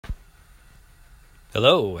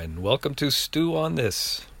Hello, and welcome to Stew on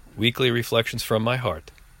This, weekly reflections from my heart.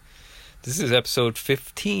 This is episode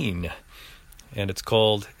 15, and it's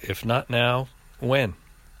called If Not Now, When?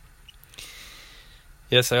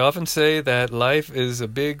 Yes, I often say that life is a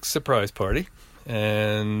big surprise party,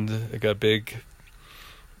 and I got a big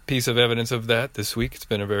piece of evidence of that this week. It's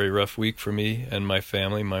been a very rough week for me and my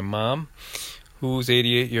family. My mom, who's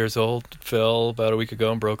 88 years old, fell about a week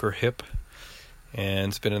ago and broke her hip. And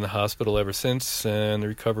it's been in the hospital ever since, and the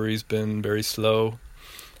recovery's been very slow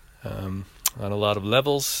on a lot of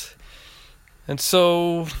levels. And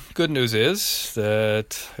so, good news is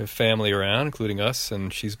that I have family around, including us,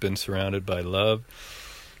 and she's been surrounded by love.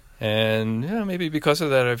 And maybe because of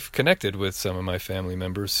that, I've connected with some of my family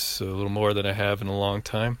members a little more than I have in a long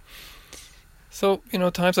time. So,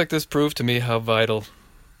 times like this prove to me how vital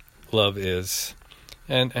love is.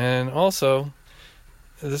 And also,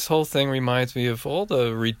 this whole thing reminds me of all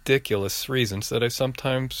the ridiculous reasons that I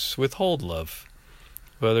sometimes withhold love,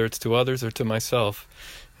 whether it's to others or to myself.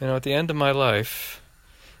 At the end of my life,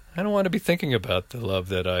 I don't want to be thinking about the love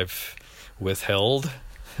that I've withheld.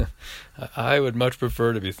 I would much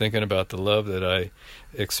prefer to be thinking about the love that I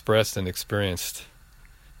expressed and experienced.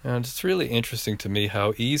 And it's really interesting to me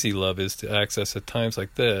how easy love is to access at times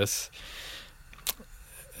like this,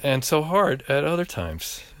 and so hard at other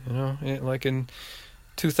times. Like in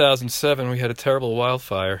 2007, we had a terrible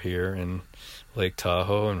wildfire here in Lake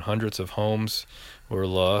Tahoe, and hundreds of homes were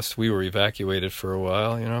lost. We were evacuated for a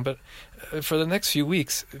while, but for the next few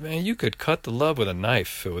weeks, man, you could cut the love with a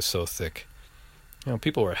knife. It was so thick.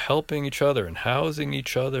 People were helping each other and housing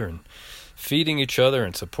each other and feeding each other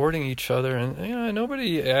and supporting each other. And,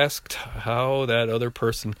 nobody asked how that other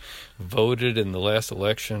person voted in the last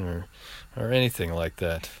election or anything like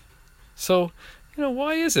that. So,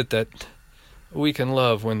 why is it that we can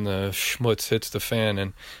love when the schmutz hits the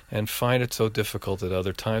fan and find it so difficult at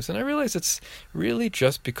other times? And I realize it's really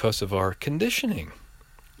just because of our conditioning.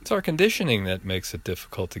 It's our conditioning that makes it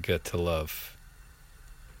difficult to get to love.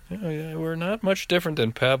 We're not much different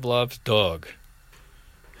than Pavlov's dog.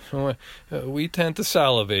 We tend to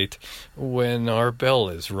salivate when our bell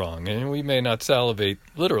is rung. And we may not salivate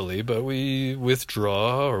literally, but we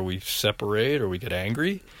withdraw or we separate or we get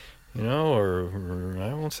angry. Or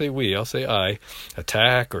I won't say we, I'll say I,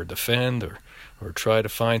 attack or defend or try to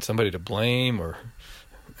find somebody to blame or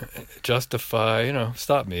justify.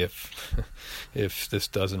 Stop me if this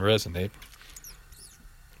doesn't resonate.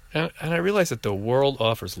 And I realize that the world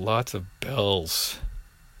offers lots of bells.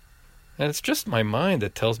 And it's just my mind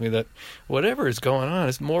that tells me that whatever is going on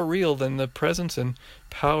is more real than the presence and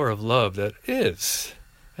power of love that is,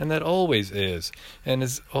 and that always is, and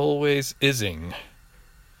is always ising.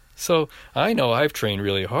 So I know I've trained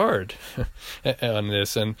really hard on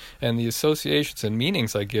this, and the associations and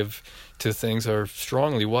meanings I give to things are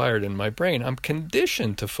strongly wired in my brain. I'm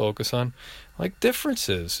conditioned to focus on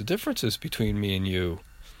differences between me and you.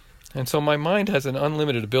 And so my mind has an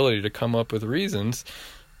unlimited ability to come up with reasons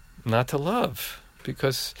not to love,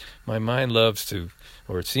 because my mind loves to,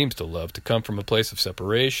 or it seems to love, to come from a place of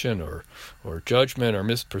separation or judgment or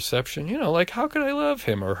misperception. How could I love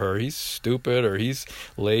him or her? He's stupid, or he's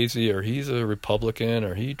lazy, or he's a Republican,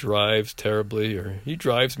 or he drives terribly, or he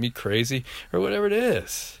drives me crazy, or whatever it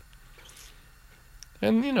is.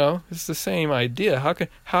 And, it's the same idea.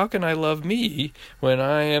 How can I love me when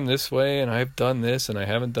I am this way and I've done this and I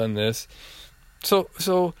haven't done this?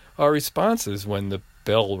 So our responses when the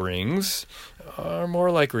bell rings are more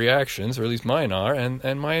like reactions, or at least mine are,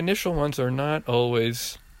 and my initial ones are not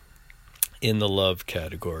always in the love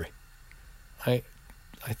category. I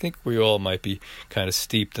think we all might be kind of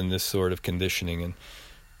steeped in this sort of conditioning, and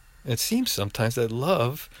it seems sometimes that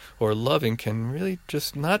love or loving can really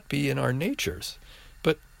just not be in our natures.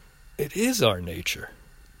 But it is our nature.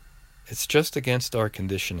 It's just against our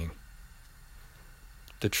conditioning.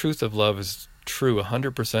 The truth of love is true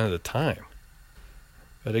 100% of the time.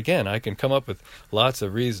 But again, I can come up with lots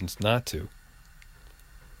of reasons not to.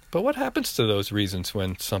 But what happens to those reasons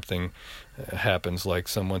when something happens, like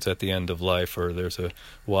someone's at the end of life or there's a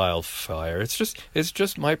wildfire? It's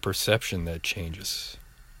just my perception that changes.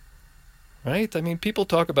 Right? I mean, people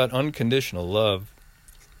talk about unconditional love.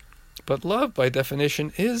 But love, by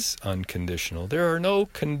definition, is unconditional. There are no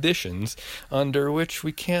conditions under which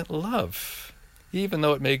we can't love, even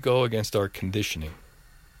though it may go against our conditioning.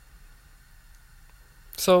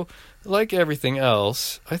 So, like everything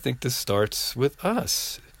else, I think this starts with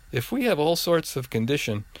us. If we have all sorts of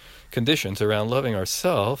conditions around loving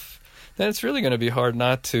ourselves, then it's really going to be hard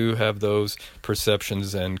not to have those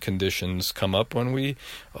perceptions and conditions come up when we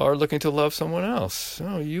are looking to love someone else.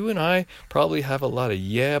 You and I probably have a lot of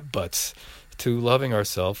yeah buts to loving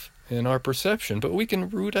ourselves in our perception, but we can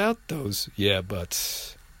root out those yeah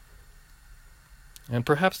buts. And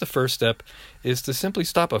perhaps the first step is to simply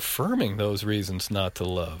stop affirming those reasons not to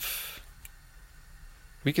love.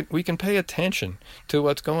 We can pay attention to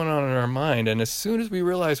what's going on in our mind, and as soon as we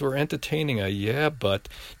realize we're entertaining a yeah but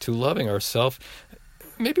to loving ourselves,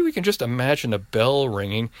 maybe we can just imagine a bell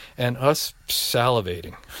ringing and us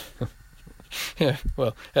salivating. Yeah,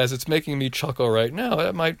 well, as it's making me chuckle right now,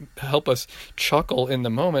 that might help us chuckle in the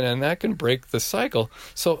moment, and that can break the cycle.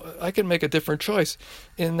 So I can make a different choice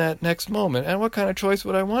in that next moment. And what kind of choice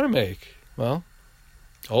would I want to make? Well,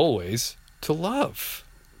 always to love.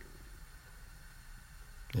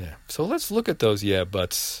 Yeah, so let's look at those yeah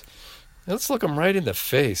buts. Let's look them right in the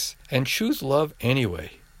face and choose love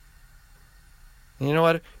anyway. And you know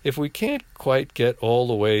what? If we can't quite get all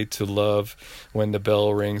the way to love when the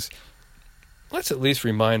bell rings, let's at least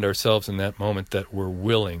remind ourselves in that moment that we're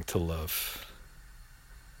willing to love.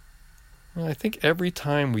 Well, I think every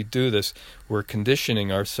time we do this, we're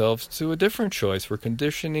conditioning ourselves to a different choice. We're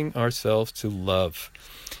conditioning ourselves to love.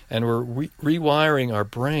 And we're rewiring our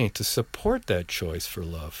brain to support that choice for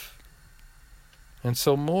love. And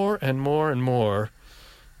so more and more and more,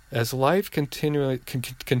 as life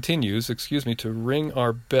continues to ring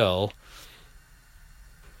our bell,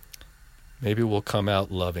 maybe we'll come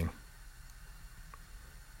out loving.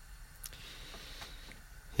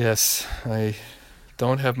 Yes, I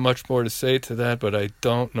don't have much more to say to that, but I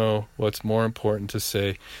don't know what's more important to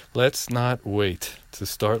say. Let's not wait to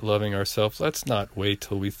start loving ourselves. Let's not wait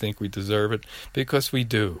till we think we deserve it, because we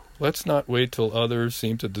do. Let's not wait till others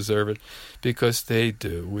seem to deserve it, because they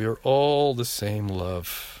do. We are all the same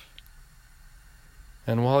love.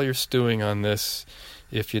 And while you're stewing on this,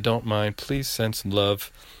 if you don't mind, please send some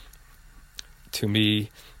love to me,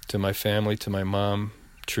 to my family, to my mom,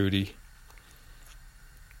 Trudy.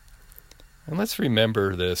 And let's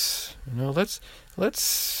remember this.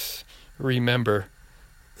 Let's remember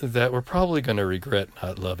that we're probably going to regret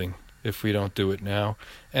not loving if we don't do it now.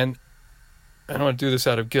 And I don't want to do this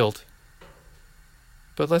out of guilt,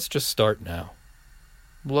 but let's just start now.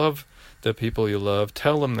 Love the people you love.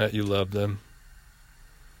 Tell them that you love them.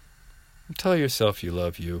 Tell yourself you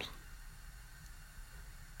love you.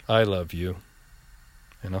 I love you.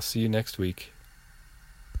 And I'll see you next week.